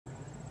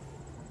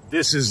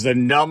This is the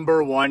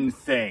number one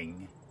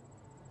thing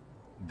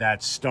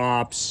that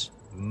stops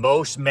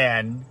most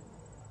men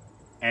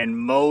and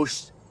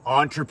most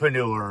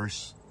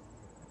entrepreneurs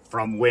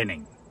from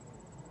winning.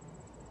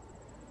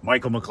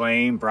 Michael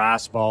McLean,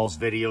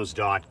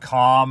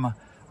 brassballsvideos.com.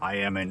 I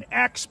am an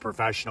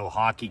ex-professional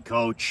hockey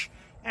coach,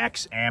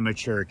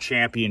 ex-amateur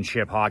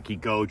championship hockey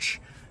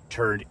coach,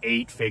 turned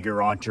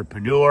 8-figure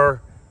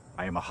entrepreneur.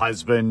 I am a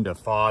husband, a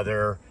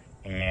father,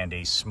 and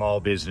a small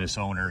business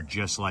owner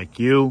just like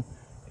you.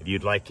 If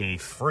you'd like a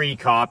free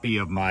copy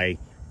of my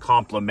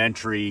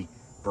complimentary,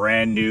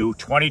 brand new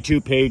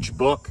 22-page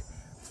book,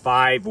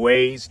 5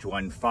 Ways to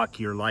Unfuck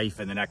Your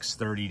Life in the Next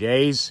 30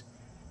 Days,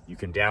 you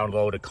can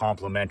download a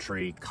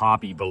complimentary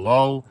copy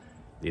below.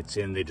 It's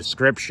in the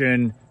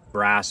description,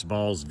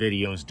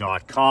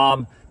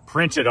 brassballsvideos.com.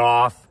 Print it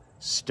off,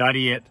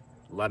 study it,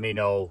 let me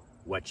know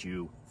what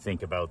you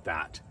think about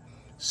that.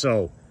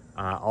 So,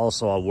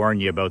 also I'll warn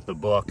you about the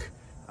book.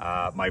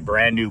 My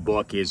brand new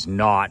book is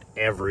not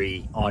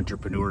every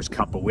entrepreneur's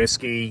cup of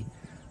whiskey.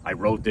 I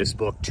wrote this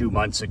book 2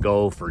 months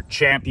ago for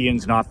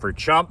champions, not for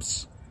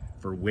chumps,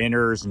 for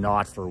winners,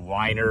 not for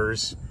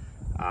whiners.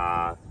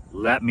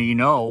 Let me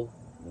know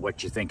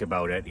what you think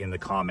about it in the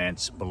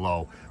comments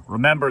below.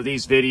 Remember,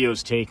 these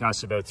videos take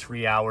us about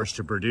 3 hours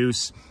to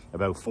produce,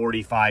 about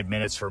 45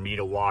 minutes for me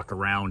to walk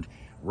around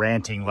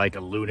ranting like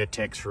a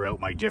lunatic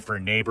throughout my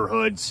different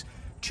neighborhoods,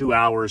 2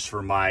 hours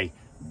for my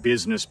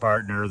business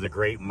partner, the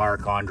great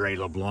Marc-Andre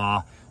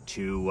LeBlanc,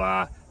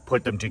 to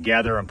put them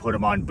together and put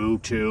them on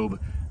BoobTube.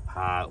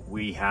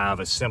 We have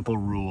a simple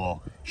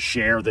rule: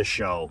 share the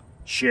show.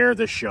 Share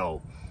the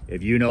show.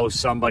 If you know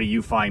somebody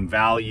you find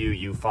value,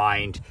 you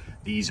find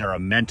these are a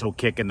mental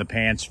kick in the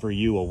pants for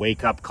you, a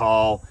wake-up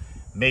call,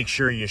 make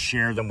sure you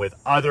share them with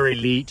other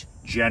elite,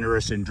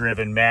 generous, and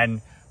driven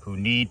men who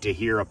need to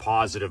hear a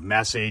positive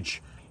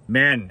message.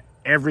 Men,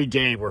 every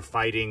day we're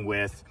fighting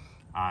with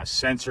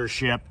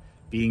censorship,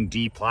 being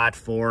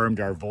deplatformed,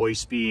 our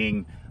voice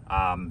being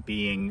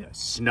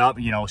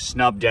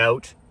snubbed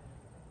out,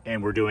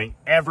 and we're doing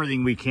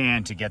everything we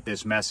can to get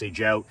this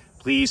message out.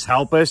 Please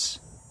help us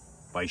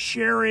by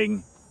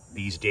sharing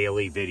these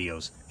daily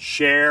videos.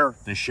 Share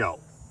the show.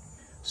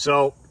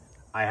 So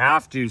I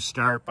have to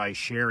start by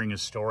sharing a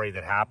story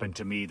that happened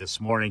to me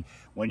this morning.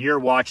 When you're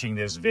watching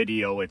this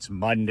video, it's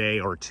Monday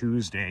or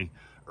Tuesday,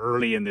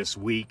 early in this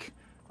week.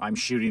 I'm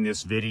shooting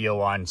this video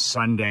on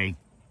Sunday,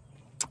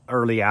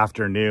 early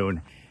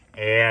afternoon,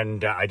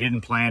 and I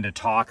didn't plan to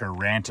talk or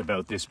rant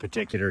about this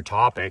particular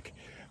topic,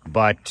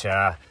 but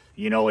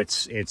you know,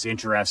 it's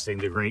interesting.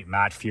 The great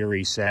Matt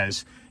Fury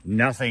says,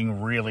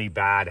 nothing really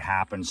bad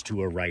happens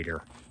to a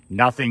writer.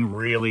 Nothing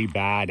really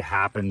bad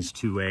happens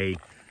to a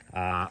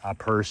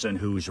person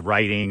who's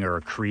writing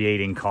or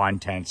creating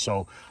content.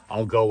 So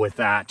I'll go with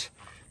that.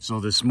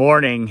 So this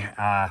morning,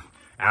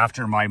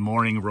 after my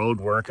morning road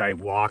work, I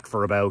walk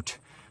for about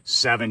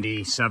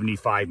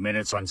 75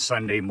 minutes on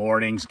Sunday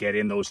mornings, get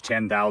in those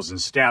 10,000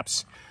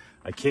 steps.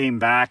 I came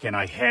back and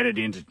I headed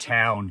into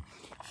town.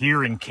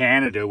 Here in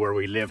Canada, where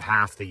we live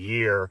half the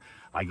year,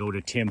 I go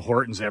to Tim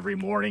Hortons every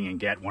morning and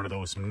get one of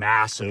those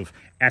massive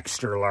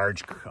extra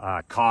large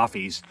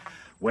coffees.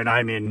 When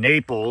I'm in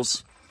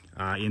Naples,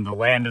 in the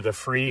land of the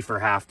free for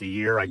half the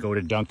year, I go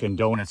to Dunkin'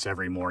 Donuts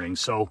every morning.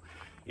 So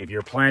if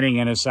you're planning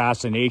an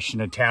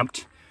assassination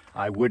attempt,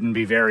 I wouldn't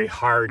be very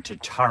hard to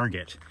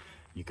target.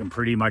 You can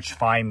pretty much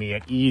find me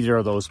at either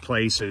of those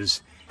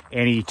places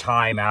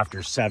anytime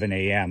after 7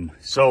 a.m.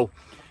 So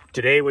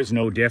today was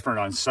no different.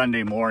 On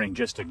Sunday morning,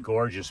 just a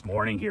gorgeous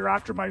morning here.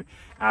 After my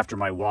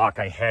walk,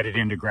 I headed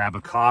in to grab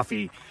a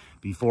coffee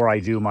before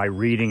I do my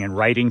reading and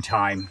writing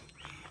time.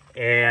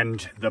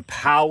 And the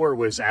power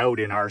was out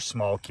in our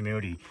small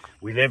community.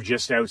 We live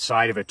just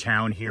outside of a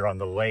town here on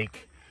the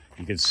lake.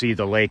 You can see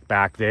the lake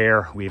back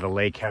there. We have a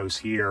lake house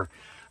here.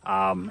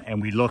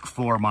 And we look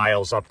 4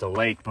 miles up the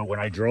lake. But when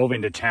I drove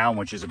into town,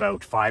 which is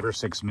about 5 or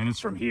 6 minutes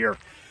from here,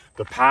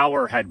 the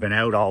power had been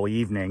out all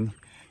evening,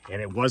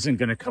 and it wasn't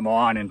going to come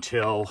on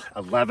until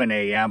 11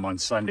 a.m. on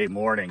Sunday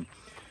morning.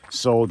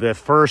 So the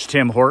first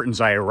Tim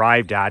Hortons I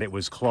arrived at, it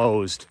was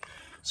closed.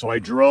 So I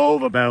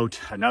drove about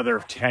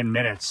another 10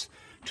 minutes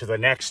to the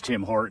next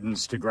Tim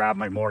Hortons to grab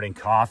my morning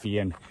coffee.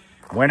 And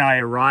when I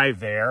arrived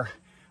there,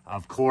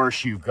 of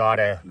course, you've got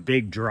a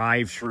big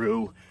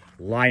drive-through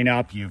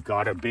lineup. You've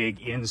got a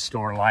big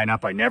in-store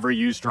lineup. I never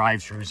use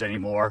drive-throughs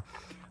anymore.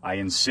 I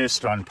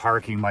insist on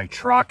parking my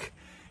truck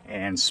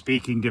and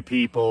speaking to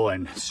people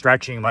and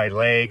stretching my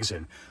legs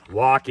and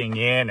walking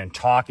in and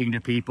talking to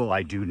people.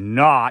 I do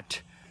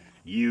not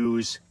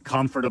use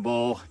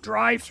comfortable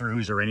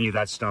drive-throughs or any of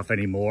that stuff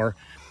anymore.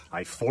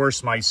 I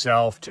force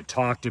myself to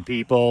talk to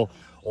people,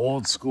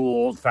 old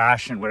school,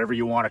 old-fashioned, whatever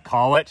you want to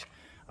call it.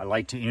 I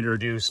like to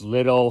introduce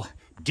little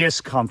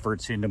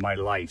discomforts into my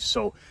life.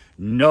 So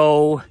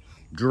no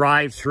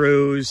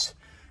drive-throughs,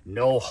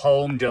 no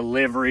home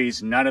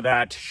deliveries, none of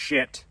that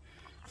shit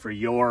for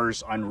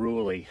yours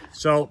unruly.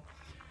 So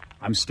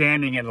I'm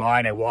standing in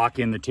line. I walk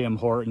in the Tim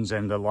Hortons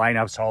and the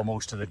lineup's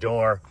almost to the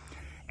door,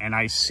 and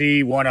I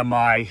see one of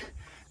my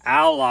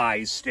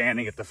allies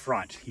standing at the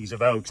front. He's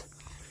about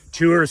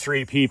 2 or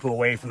 3 people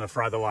away from the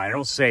front of the line. I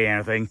don't say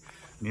anything.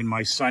 I'm in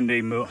my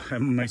Sunday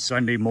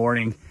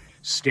morning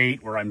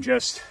state where I'm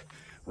just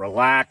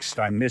relaxed.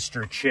 I'm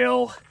Mr.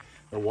 Chill.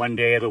 The one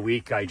day of the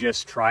week I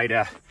just try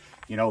to,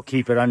 you know,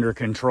 keep it under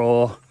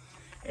control.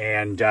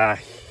 And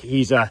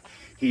he's the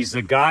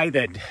guy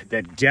that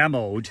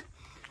demoed.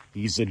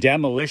 He's the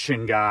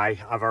demolition guy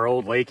of our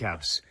old lake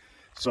house.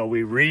 So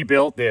we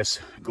rebuilt this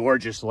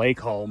gorgeous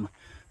lake home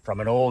from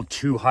an old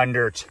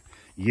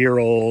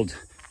 200-year-old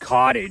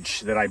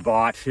cottage that I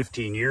bought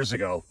 15 years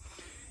ago.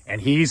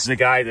 And he's the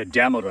guy that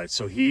demoed it.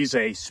 So he's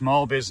a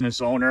small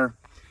business owner,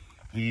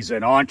 he's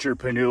an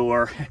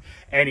entrepreneur,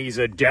 and he's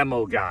a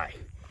demo guy.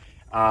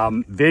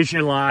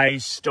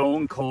 Visualize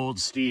Stone Cold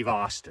Steve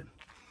Austin.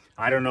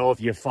 I don't know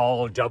if you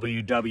follow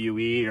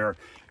WWE or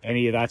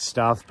any of that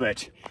stuff,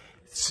 but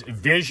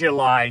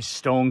visualize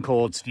Stone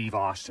Cold Steve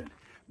Austin.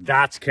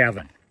 That's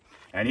Kevin.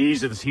 And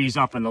he's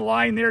up in the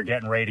line there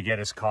getting ready to get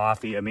his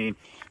coffee. I mean,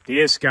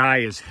 this guy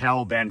is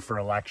hell-bent for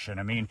election.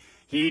 I mean,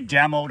 he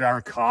demoed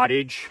our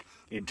cottage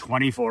in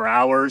 24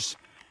 hours,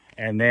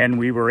 and then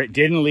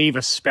didn't leave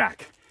a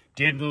speck,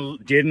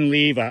 didn't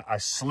leave a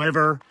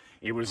sliver.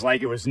 It was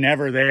like it was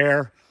never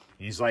there.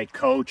 He's like,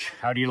 Coach,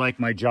 how do you like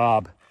my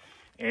job?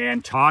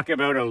 And talk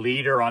about a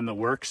leader on the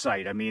work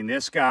site. I mean,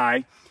 this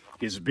guy,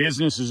 his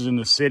business is in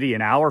the city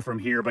an hour from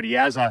here, but he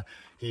has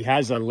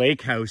a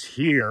lake house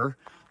here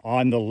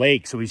on the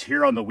lake. So he's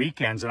here on the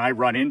weekends, and I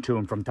run into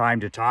him from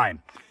time to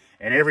time.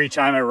 And every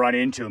time I run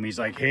into him, he's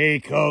like, hey,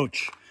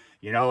 Coach.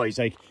 You know, he's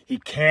like, he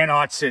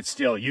cannot sit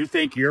still. You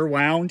think you're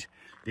wound?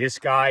 This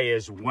guy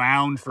is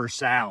wound for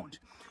sound.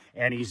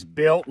 And he's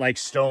built like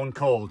Stone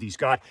Cold.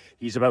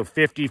 He's about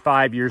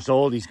 55 years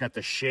old. He's got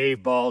the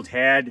shaved bald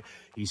head.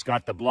 He's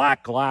got the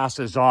black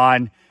glasses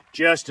on.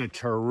 Just a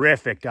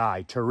terrific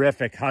guy,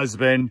 terrific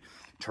husband,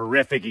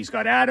 terrific. He's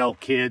got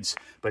adult kids,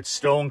 but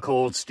Stone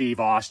Cold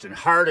Steve Austin,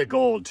 heart of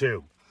gold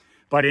too,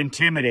 but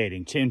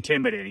intimidating,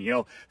 you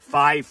know,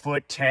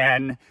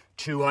 5'10",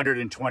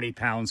 220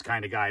 pounds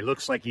kind of guy.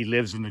 Looks like he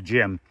lives in the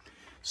gym.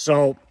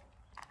 So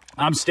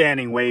I'm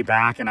standing way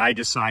back, and I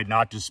decide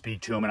not to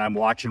speak to him, and I'm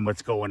watching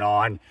what's going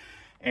on.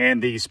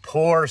 And these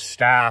poor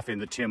staff in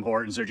the Tim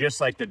Hortons are just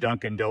like the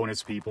Dunkin'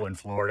 Donuts people in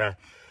Florida.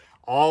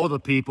 All the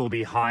people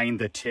behind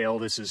the till,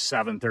 this is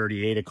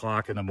 7:30, 8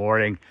 o'clock in the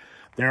morning.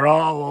 They're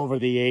all over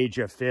the age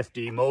of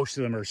 50. Most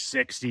of them are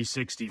 60,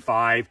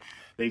 65.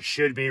 They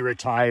should be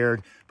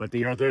retired, but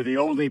they're the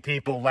only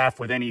people left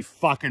with any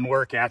fucking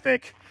work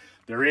ethic.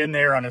 They're in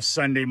there on a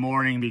Sunday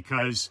morning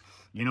because,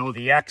 you know,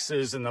 the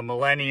X's and the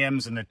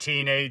millenniums and the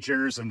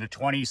teenagers and the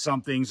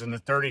 20-somethings and the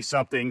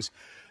 30-somethings,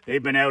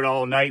 they've been out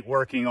all night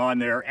working on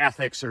their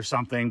ethics or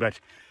something.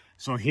 But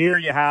so here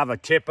you have a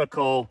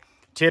typical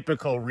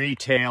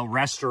retail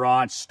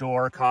restaurant,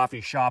 store, coffee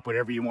shop,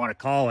 whatever you want to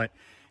call it.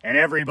 And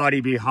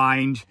everybody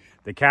behind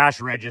the cash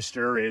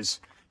register is,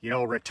 you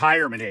know,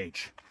 retirement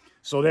age.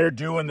 So they're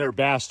doing their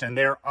best, and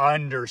they're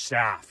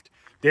understaffed.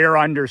 They're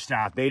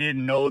understaffed. They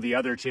didn't know the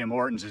other Tim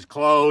Hortons is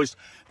closed.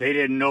 They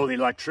didn't know the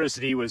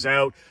electricity was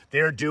out.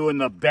 They're doing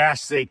the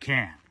best they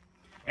can.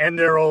 And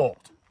they're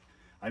old.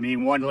 I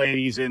mean, one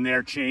lady's in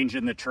there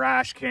changing the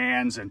trash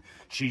cans, and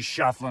she's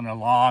shuffling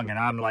along, and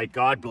I'm like,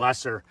 God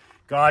bless her.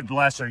 God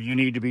bless her. You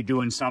need to be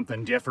doing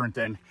something different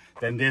than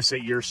this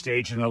at your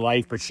stage in the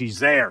life. But she's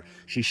there.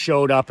 She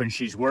showed up, and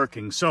she's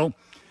working. So,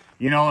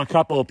 you know, a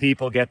couple of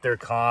people get their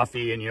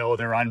coffee, and, you know,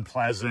 they're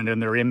unpleasant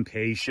and they're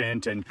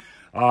impatient, and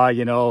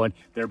you know, and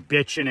they're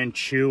bitching and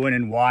chewing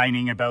and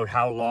whining about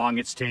how long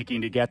it's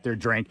taking to get their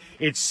drink.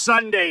 It's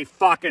Sunday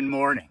fucking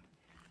morning.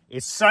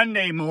 It's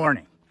Sunday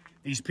morning.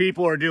 These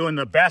people are doing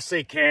the best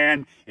they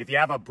can. If you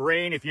have a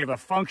brain, if you have a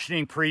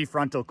functioning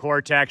prefrontal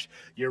cortex,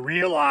 you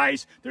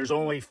realize there's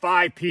only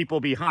 5 people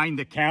behind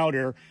the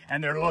counter,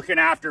 and they're looking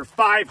after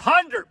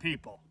 500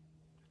 people.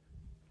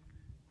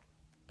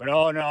 But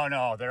oh,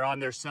 no, they're on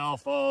their cell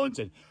phones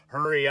and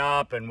hurry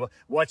up, and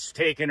what's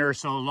taking her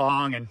so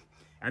long,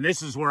 and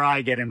this is where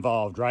I get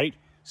involved, right?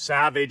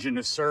 Savage and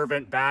a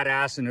servant,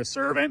 badass and a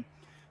servant.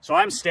 So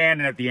I'm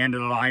standing at the end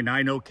of the line.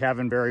 I know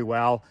Kevin very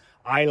well.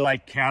 I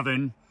like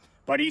Kevin,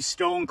 but he's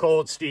Stone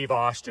Cold Steve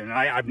Austin. And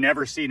I've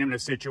never seen him in a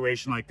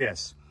situation like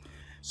this.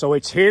 So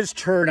it's his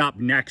turn up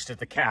next at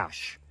the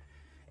cash.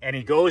 And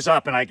he goes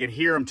up, and I can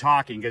hear him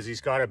talking because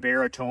he's got a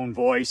baritone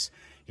voice.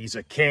 He's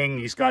a king.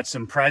 He's got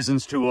some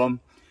presence to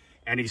him.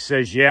 And he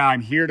says, yeah,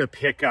 I'm here to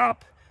pick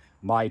up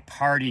my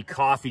party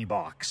coffee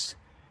box.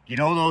 You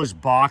know those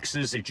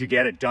boxes that you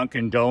get at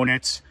Dunkin'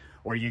 Donuts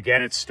or you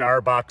get at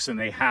Starbucks, and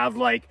they have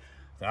like,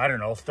 I don't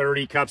know,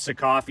 30 cups of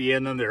coffee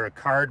in them. They're a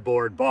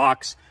cardboard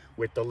box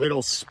with the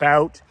little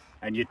spout,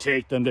 and you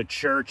take them to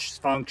church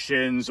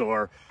functions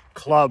or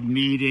club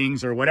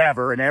meetings or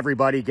whatever, and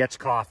everybody gets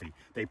coffee.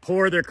 They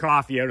pour their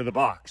coffee out of the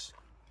box.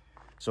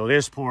 So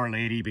this poor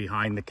lady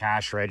behind the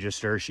cash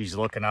register, she's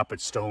looking up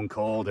at Stone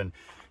Cold, and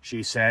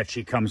she said,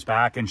 she comes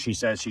back and she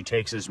says she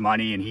takes his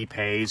money and he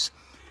pays.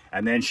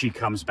 And then she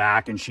comes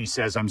back and she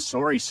says, I'm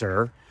sorry,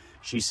 sir.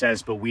 She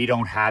says, but we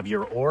don't have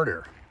your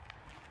order.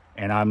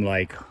 And I'm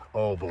like,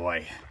 oh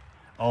boy,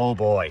 oh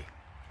boy.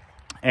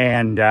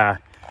 And,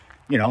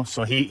 you know,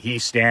 so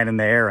he's standing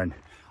there, and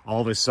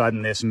all of a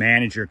sudden this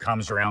manager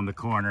comes around the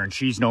corner, and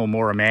she's no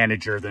more a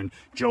manager than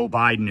Joe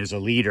Biden is a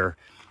leader.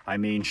 I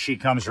mean, she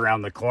comes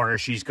around the corner.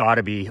 She's got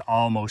to be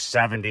almost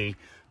 70.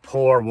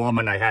 Poor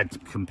woman. I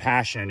had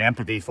compassion and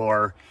empathy for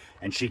her.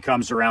 And she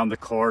comes around the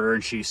corner,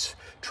 and she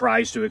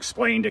tries to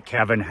explain to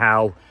Kevin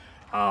how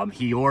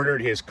he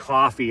ordered his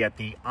coffee at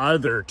the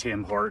other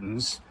Tim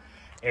Hortons,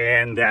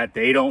 and that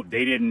they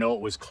didn't know it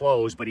was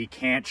closed, but he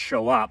can't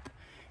show up,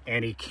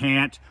 and he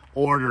can't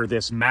order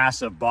this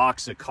massive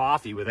box of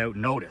coffee without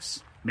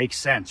notice. Makes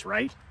sense,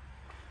 right?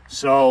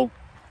 So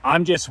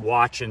I'm just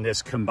watching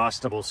this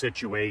combustible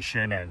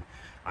situation, and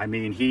I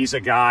mean, he's a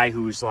guy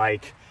who's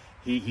like,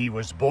 he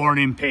was born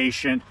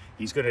impatient.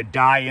 He's gonna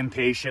die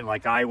impatient,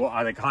 like I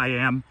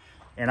am,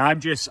 and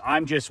I'm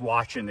just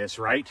watching this,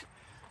 right?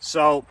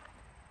 So,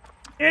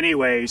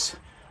 anyways,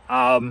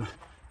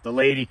 the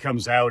lady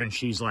comes out, and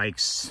she's like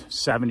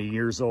 70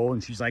 years old,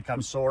 and she's like,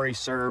 "I'm sorry,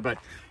 sir, but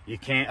you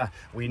can't.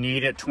 We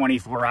need it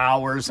 24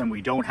 hours, and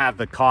we don't have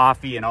the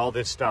coffee and all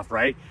this stuff,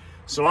 right?"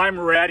 So I'm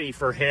ready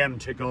for him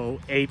to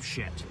go ape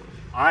shit.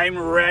 I'm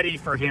ready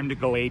for him to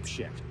go ape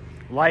shit,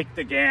 like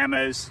the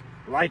gammas,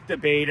 like the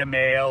beta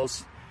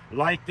males,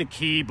 like the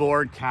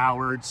keyboard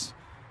cowards.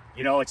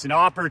 You know, it's an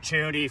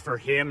opportunity for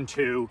him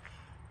to,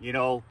 you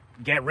know,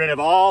 get rid of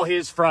all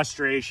his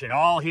frustration,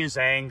 all his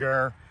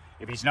anger.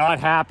 If he's not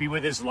happy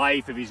with his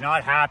life, if he's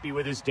not happy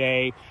with his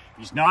day, if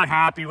he's not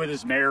happy with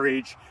his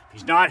marriage, if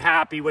he's not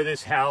happy with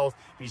his health,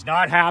 if he's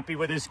not happy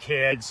with his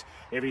kids,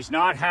 if he's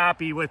not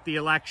happy with the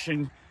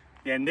election,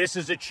 then this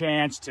is a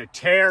chance to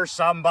tear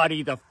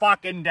somebody the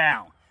fucking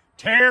down.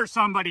 Tear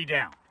somebody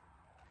down.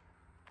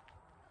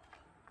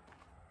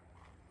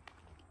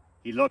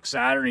 He looks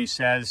at her and he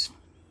says,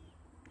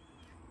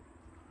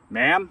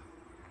 "Ma'am,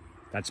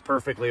 that's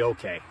perfectly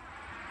okay."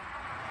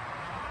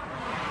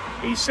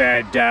 He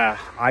said,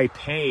 "I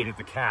paid at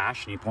the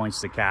cash," and he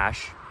points to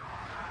cash.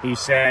 He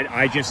said,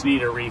 "I just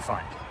need a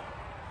refund."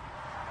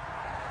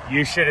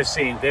 You should have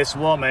seen this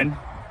woman.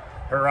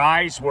 Her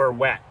eyes were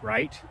wet,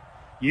 right?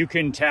 You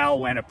can tell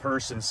when a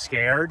person's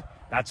scared.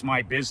 That's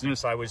my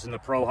business. I was in the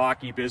pro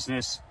hockey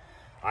business.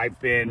 I've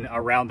been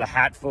around the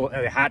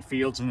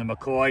Hatfields and the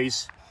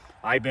McCoys.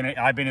 I've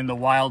been in the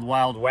wild,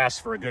 wild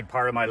west for a good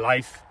part of my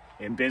life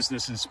in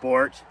business and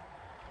sport.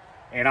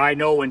 And I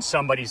know when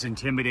somebody's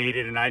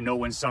intimidated, and I know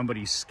when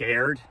somebody's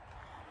scared.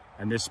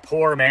 And this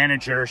poor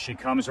manager, she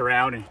comes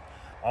around,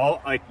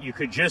 and you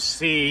could just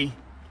see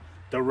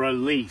the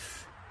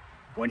relief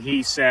when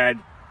he said,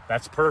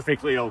 "That's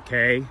perfectly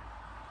okay.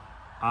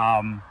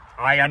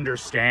 I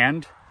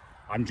understand.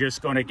 I'm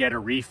just going to get a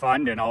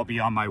refund, and I'll be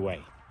on my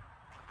way."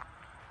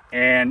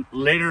 And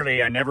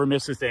literally, I never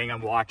miss a thing.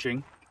 I'm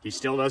watching. He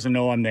still doesn't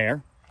know I'm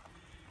there.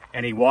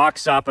 And he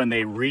walks up, and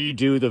they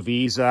redo the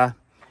visa,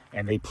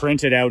 and they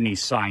print it out, and he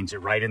signs it,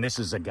 right? And this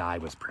is a guy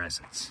with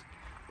presence.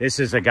 This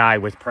is a guy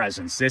with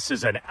presence. This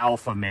is an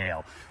alpha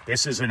male.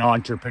 This is an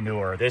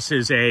entrepreneur. This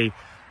is a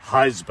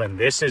husband.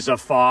 This is a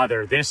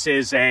father. This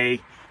is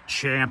a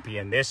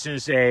champion. This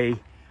is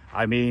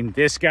I mean,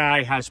 this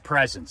guy has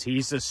presence.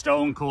 He's the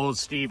stone cold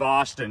Steve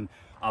Austin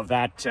of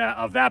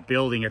that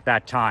building at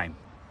that time.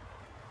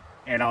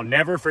 And I'll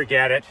never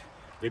forget it.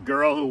 The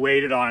girl who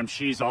waited on him,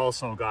 she's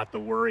also got the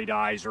worried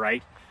eyes,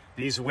 right?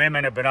 These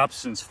women have been up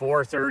since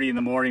 4:30 in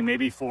the morning,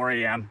 maybe 4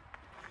 a.m.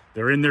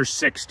 They're in their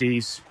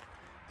 60s.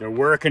 They're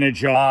working a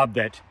job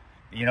that,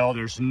 you know,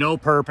 there's no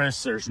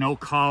purpose. There's no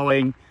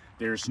calling.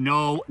 There's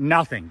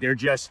nothing. They're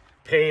just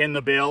paying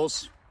the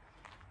bills.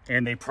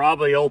 And they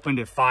probably opened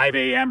at 5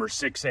 a.m. or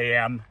 6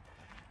 a.m.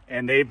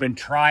 And they've been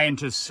trying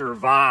to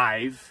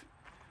survive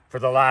for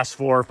the last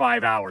 4 or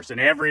 5 hours. And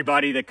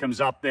everybody that comes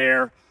up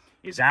there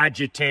is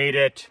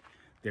agitated.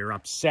 They're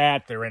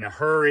upset. They're in a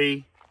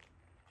hurry.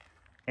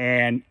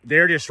 And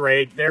they're just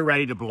ready. They're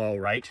ready to blow,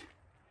 right?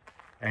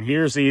 And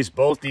here's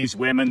both these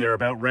women. They're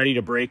about ready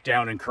to break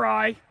down and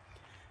cry.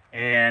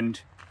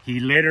 And he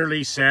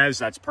literally says,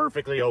 "That's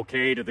perfectly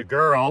okay," to the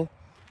girl.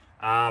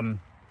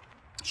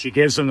 She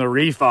gives him the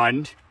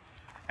refund.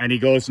 And he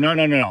goes,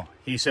 no.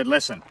 He said,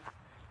 "Listen."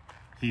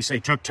 He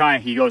took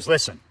time. He goes,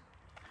 "Listen."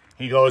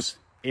 He goes,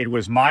 "It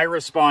was my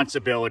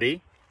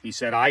responsibility." He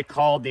said, "I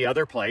called the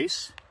other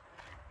place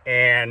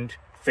and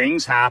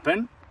things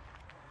happen."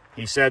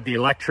 He said, "The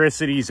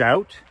electricity's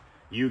out.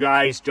 You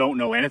guys don't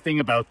know anything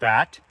about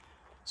that.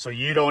 So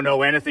you don't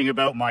know anything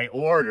about my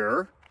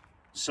order."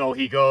 So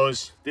he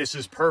goes, "This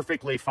is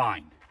perfectly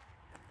fine."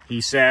 He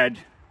said,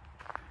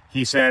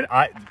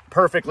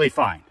 perfectly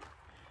fine.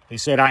 He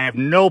said, "I have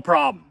no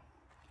problem."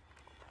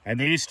 And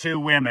these two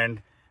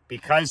women,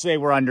 because they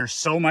were under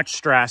so much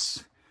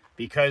stress,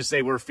 because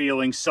they were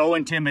feeling so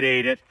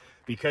intimidated,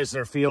 because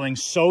they're feeling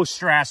so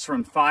stressed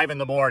from 5 in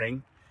the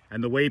morning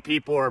and the way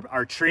people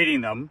are treating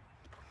them,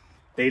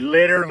 they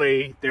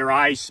literally, their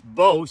eyes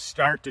both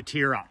start to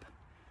tear up.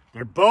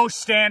 They're both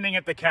standing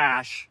at the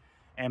cash,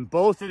 and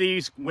both of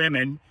these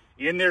women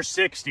in their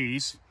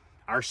 60s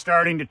are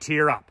starting to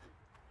tear up.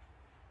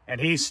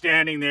 And he's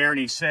standing there and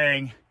he's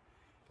saying,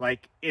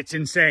 Like, it's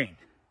insane.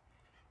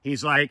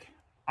 He's like,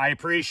 I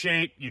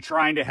appreciate you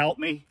trying to help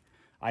me.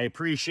 I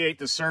appreciate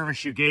the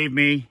service you gave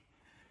me.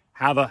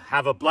 Have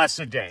a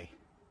blessed day.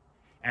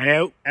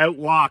 And out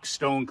walks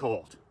Stone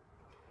Cold.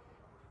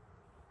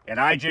 And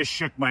I just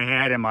shook my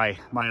head, and my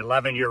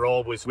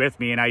 11-year-old was with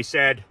me, and I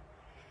said,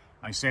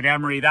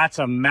 Emery, that's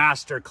a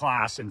master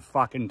class in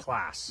fucking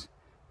class.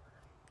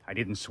 I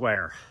didn't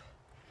swear.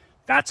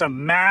 That's a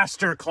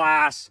master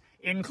class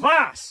in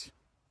class.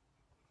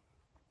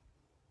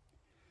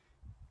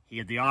 He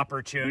had the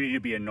opportunity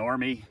to be a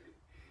normie.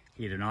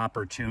 He had an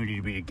opportunity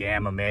to be a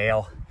gamma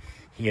male.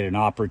 He had an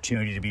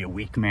opportunity to be a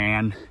weak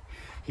man.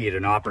 He had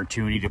an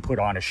opportunity to put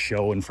on a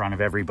show in front of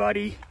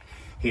everybody.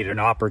 He had an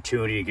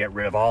opportunity to get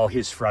rid of all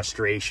his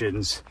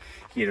frustrations.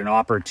 He had an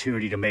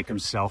opportunity to make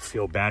himself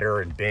feel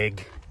better and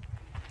big.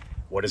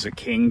 What does a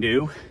king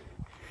do?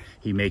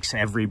 He makes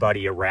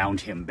everybody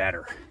around him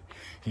better.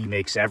 He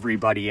makes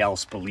everybody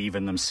else believe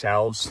in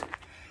themselves.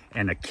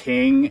 And a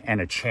king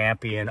and a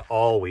champion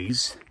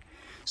always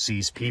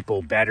sees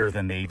people better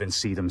than they even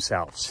see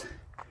themselves.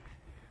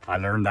 I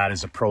learned that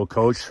as a pro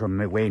coach from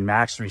Wayne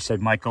Maxter. He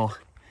said, Michael,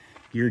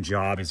 your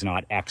job is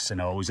not X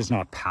and O's. It's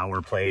not power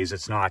plays.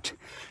 It's not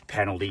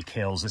penalty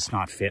kills. It's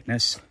not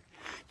fitness.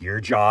 Your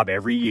job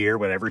every year,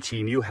 whatever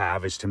team you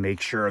have, is to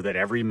make sure that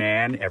every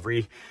man,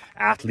 every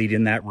athlete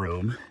in that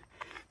room,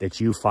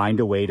 that you find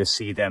a way to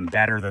see them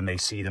better than they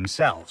see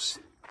themselves.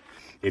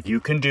 If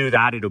you can do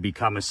that, it'll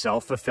become a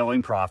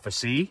self-fulfilling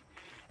prophecy,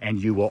 and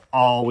you will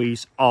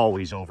always,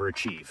 always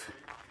overachieve.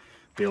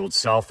 Build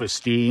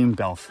self-esteem,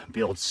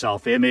 build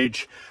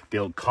self-image,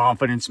 build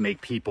confidence, make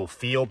people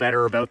feel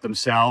better about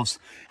themselves,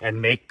 and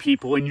make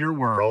people in your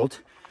world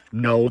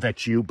know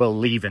that you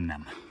believe in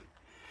them.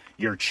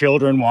 Your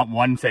children want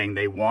one thing.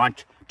 They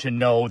want to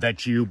know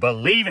that you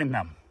believe in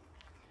them.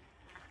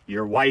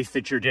 Your wife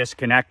that you're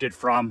disconnected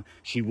from,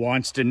 she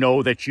wants to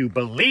know that you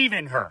believe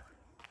in her.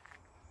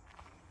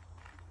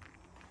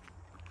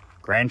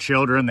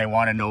 Grandchildren, they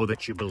want to know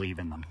that you believe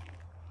in them.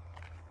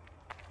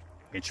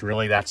 It's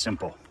really that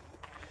simple.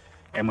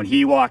 And when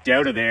he walked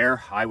out of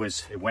there,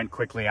 it went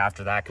quickly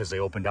after that because they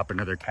opened up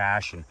another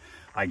cache, and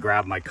I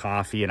grabbed my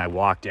coffee and I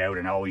walked out,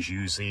 and I always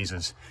use these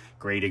as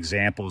great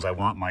examples. I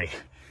want my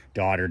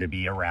daughter to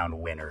be around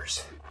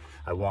winners.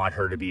 I want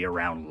her to be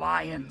around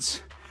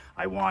lions.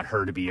 I want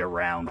her to be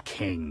around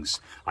kings.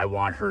 I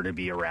want her to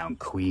be around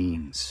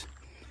queens.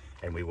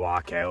 And we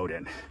walk out,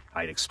 and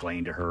I'd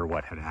explained to her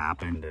what had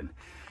happened and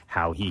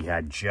how he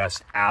had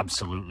just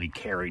absolutely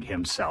carried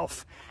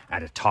himself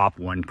at a top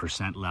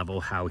 1%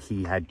 level, how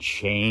he had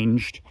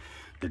changed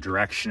the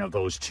direction of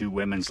those two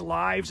women's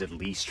lives, at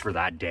least for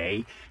that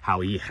day,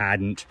 how he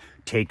hadn't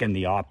taken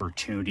the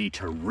opportunity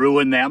to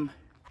ruin them.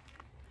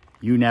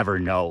 You never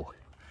know.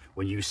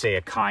 When you say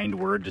a kind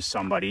word to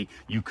somebody,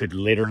 you could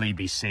literally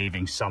be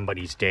saving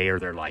somebody's day or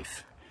their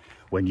life.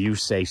 When you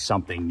say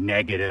something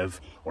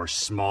negative or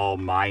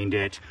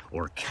small-minded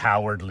or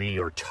cowardly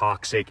or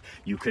toxic,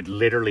 you could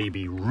literally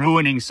be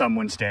ruining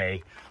someone's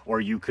day, or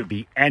you could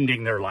be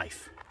ending their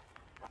life.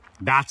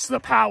 That's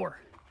the power.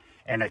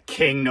 And a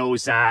king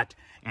knows that,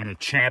 and a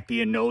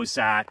champion knows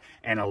that,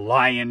 and a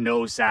lion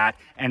knows that,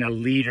 and a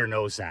leader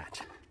knows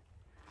that.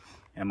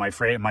 And my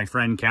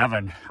friend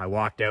Kevin, I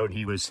walked out, and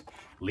he was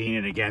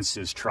leaning against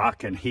his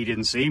truck, and he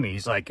didn't see me.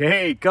 He's like,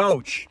 hey,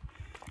 coach.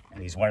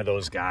 And he's one of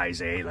those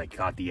guys, like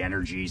got the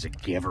energy. He's a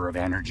giver of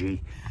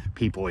energy.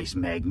 People, he's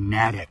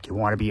magnetic. You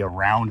want to be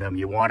around him.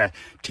 You want to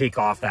take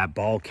off that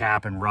ball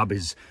cap and rub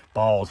his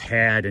bald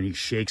head. And he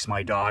shakes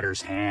my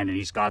daughter's hand, and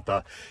he's got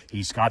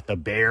the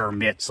bear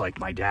mitts like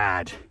my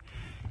dad.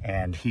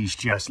 And he's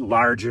just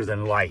larger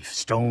than life.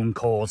 Stone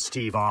Cold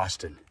Steve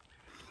Austin.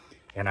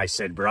 And I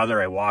said,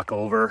 brother, I walk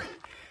over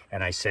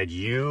and I said,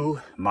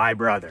 you, my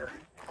brother,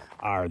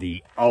 are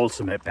the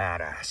ultimate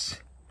badass.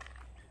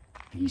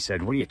 He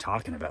said, what are you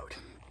talking about?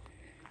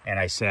 And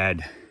I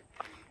said,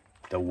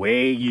 the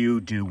way you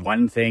do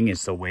one thing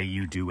is the way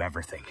you do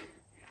everything.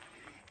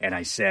 And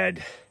I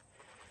said,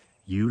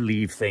 you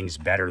leave things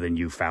better than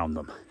you found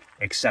them,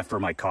 except for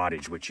my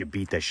cottage, which you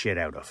beat the shit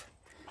out of.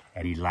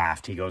 And he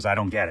laughed. He goes, I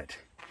don't get it.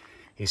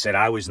 He said,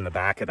 I was in the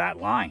back of that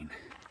line.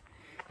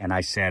 And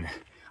I said,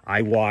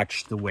 I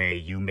watched the way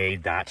you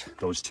made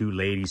those two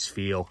ladies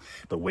feel,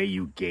 the way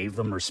you gave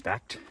them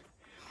respect.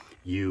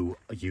 You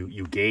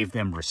gave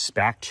them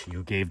respect,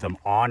 you gave them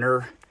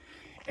honor,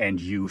 and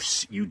you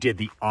did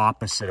the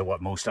opposite of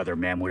what most other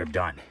men would have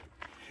done.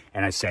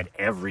 And I said,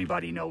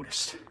 everybody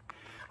noticed.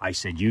 I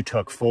said, you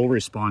took full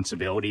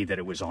responsibility that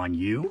it was on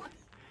you,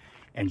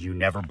 and you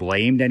never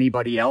blamed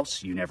anybody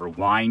else. You never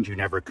whined, you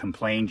never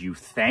complained. You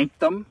thanked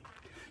them.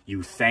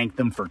 You thanked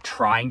them for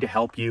trying to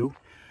help you.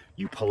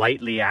 You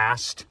politely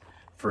asked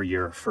for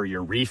your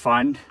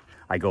refund.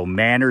 I go,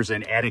 manners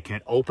and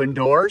etiquette open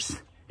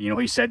doors. You know,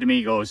 he said to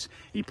me,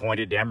 he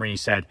pointed to Emery, he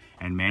said,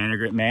 and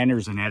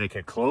manners and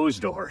etiquette close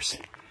doors.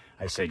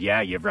 I said,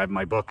 yeah, you've read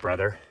my book,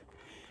 brother.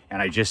 And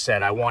I just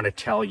said, I want to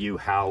tell you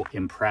how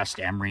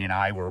impressed Emery and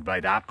I were by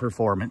that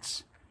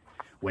performance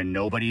when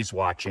nobody's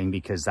watching,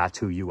 because that's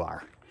who you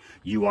are.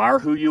 You are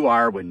who you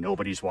are when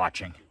nobody's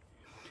watching.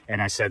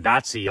 And I said,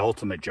 that's the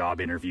ultimate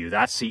job interview.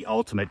 That's the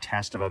ultimate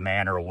test of a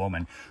man or a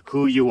woman,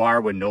 who you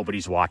are when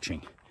nobody's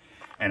watching.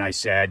 And I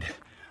said,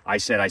 I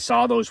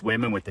saw those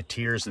women with the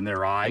tears in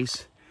their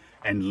eyes,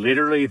 and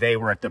literally they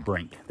were at the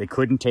brink. They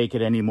couldn't take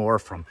it anymore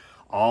from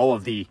all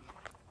of the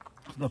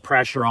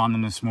pressure on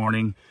them this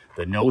morning,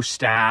 the no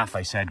staff.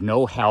 I said,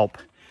 no help.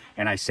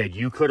 And I said,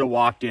 you could have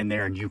walked in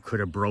there and you could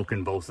have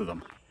broken both of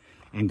them.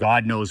 And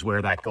God knows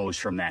where that goes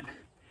from then.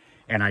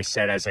 And I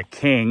said, as a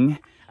king,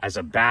 as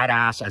a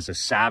badass, as a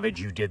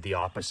savage, you did the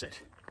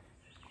opposite.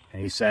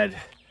 And he said,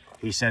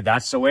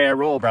 that's the way I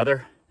roll,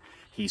 brother.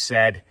 He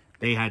said,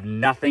 they had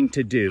nothing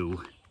to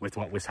do with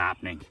what was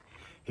happening.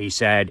 He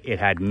said, it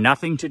had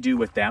nothing to do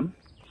with them.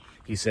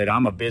 He said,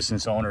 I'm a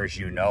business owner, as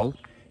you know.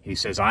 He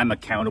says, I'm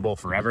accountable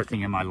for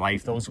everything in my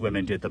life. Those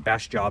women did the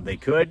best job they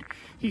could.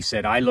 He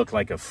said, I look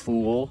like a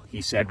fool.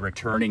 He said,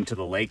 returning to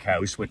the lake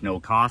house with no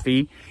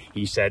coffee.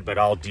 He said, but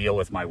I'll deal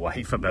with my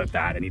wife about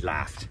that. And he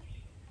laughed.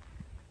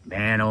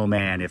 Man, oh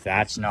man, if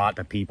that's not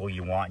the people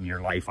you want in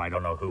your life, I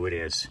don't know who it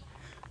is.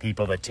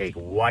 People that take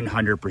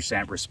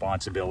 100%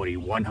 responsibility,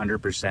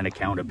 100%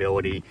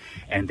 accountability,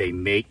 and they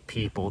make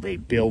people, they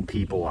build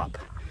people up.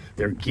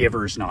 They're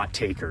givers, not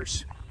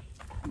takers.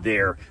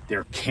 They're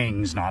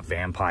kings, not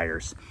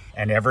vampires.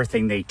 And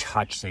everything they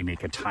touch, they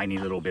make a tiny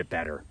little bit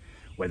better.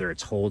 Whether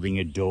it's holding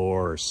a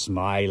door or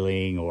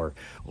smiling or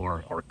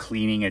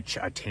cleaning a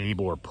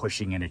table or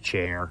pushing in a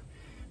chair.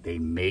 They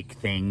make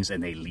things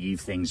and they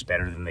leave things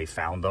better than they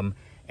found them.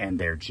 And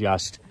they're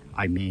just,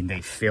 I mean,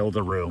 they fill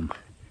the room.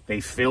 They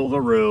fill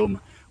the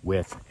room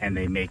with, and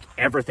they make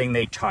everything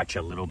they touch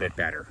a little bit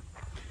better.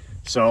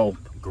 So,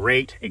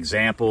 great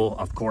example,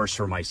 of course,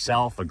 for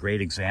myself, a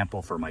great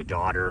example for my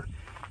daughter.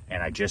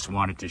 And I just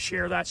wanted to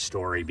share that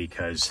story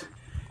because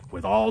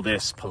with all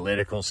this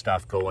political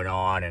stuff going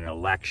on and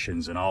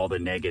elections and all the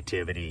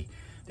negativity,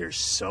 there's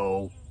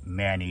so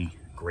many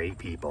great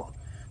people.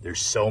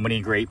 There's so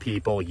many great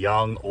people,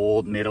 young,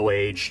 old,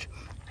 middle-aged,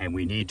 and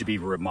we need to be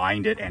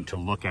reminded and to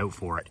look out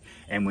for it.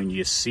 And when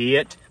you see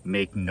it,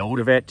 make note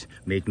of it.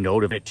 Make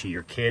note of it to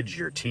your kids,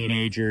 your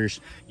teenagers,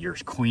 your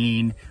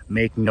queen.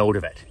 Make note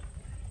of it.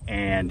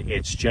 And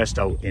it's just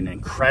an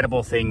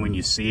incredible thing when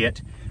you see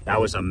it. That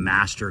was a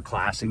master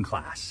class in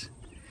class.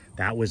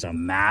 That was a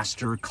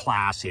master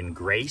class in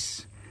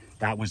grace.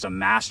 That was a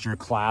master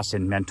class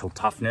in mental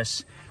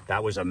toughness.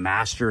 That was a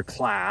master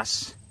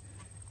class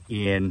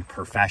in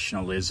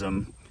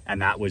professionalism.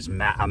 And that was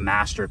a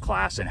master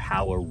class in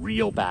how a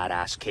real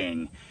badass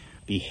king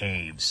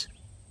behaves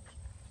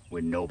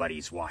when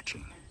nobody's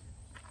watching.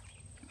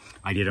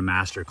 I did a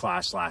master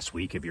class last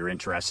week. If you're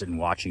interested in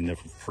watching the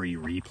free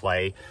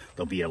replay,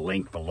 there'll be a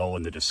link below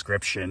in the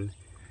description.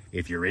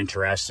 If you're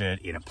interested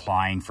in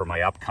applying for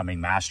my upcoming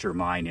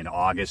mastermind in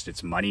August,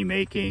 it's money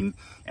making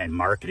and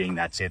marketing.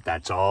 That's it.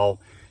 That's all.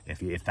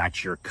 If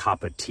that's your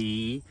cup of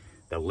tea,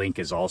 the link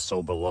is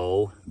also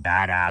below,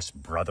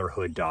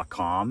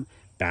 badassbrotherhood.com,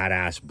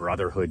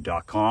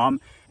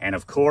 badassbrotherhood.com. And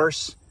of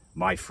course,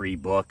 my free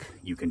book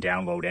you can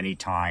download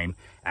anytime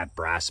at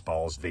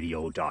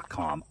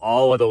brassballsvideo.com.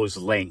 All of those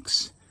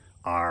links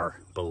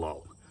are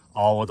below.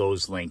 All of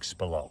those links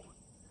below.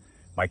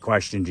 My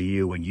question to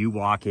you, when you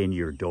walk in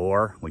your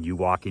door, when you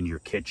walk in your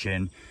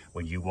kitchen,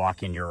 when you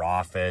walk in your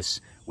office,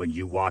 when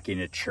you walk in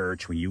a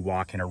church, when you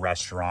walk in a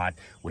restaurant,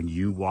 when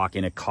you walk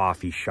in a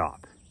coffee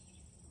shop,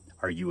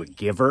 are you a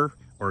giver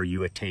or are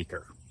you a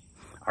taker?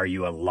 Are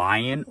you a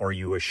lion or are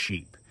you a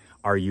sheep?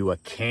 Are you a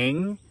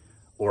king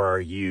or are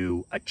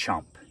you a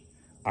chump?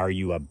 Are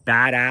you a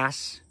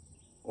badass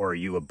or are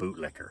you a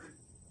bootlicker?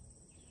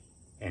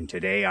 And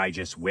today I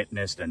just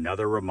witnessed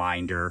another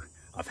reminder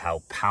of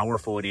how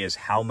powerful it is,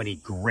 how many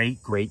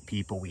great, great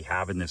people we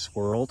have in this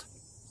world,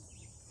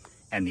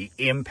 and the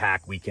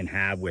impact we can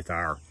have with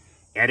our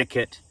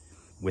etiquette,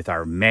 with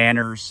our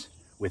manners,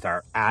 with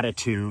our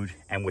attitude,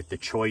 and with the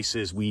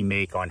choices we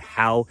make on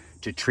how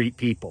to treat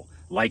people.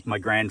 Like my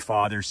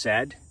grandfather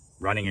said,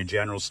 running a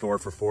general store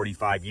for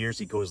 45 years,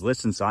 he goes,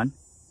 listen, son,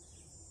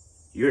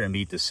 you're going to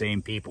meet the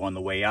same people on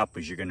the way up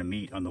as you're going to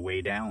meet on the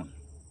way down.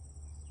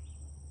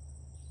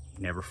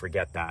 Never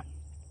forget that.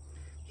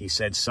 He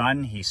said,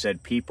 son, he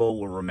said, people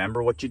will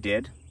remember what you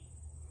did.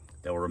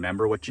 They'll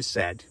remember what you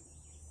said.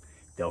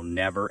 They'll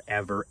never,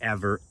 ever,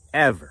 ever,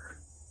 ever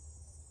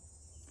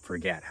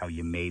forget how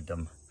you made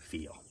them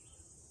feel.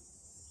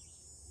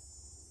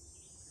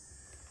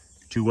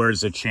 2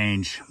 words that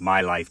change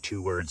my life,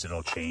 2 words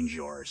that'll change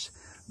yours.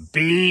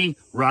 Be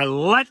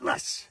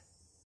relentless.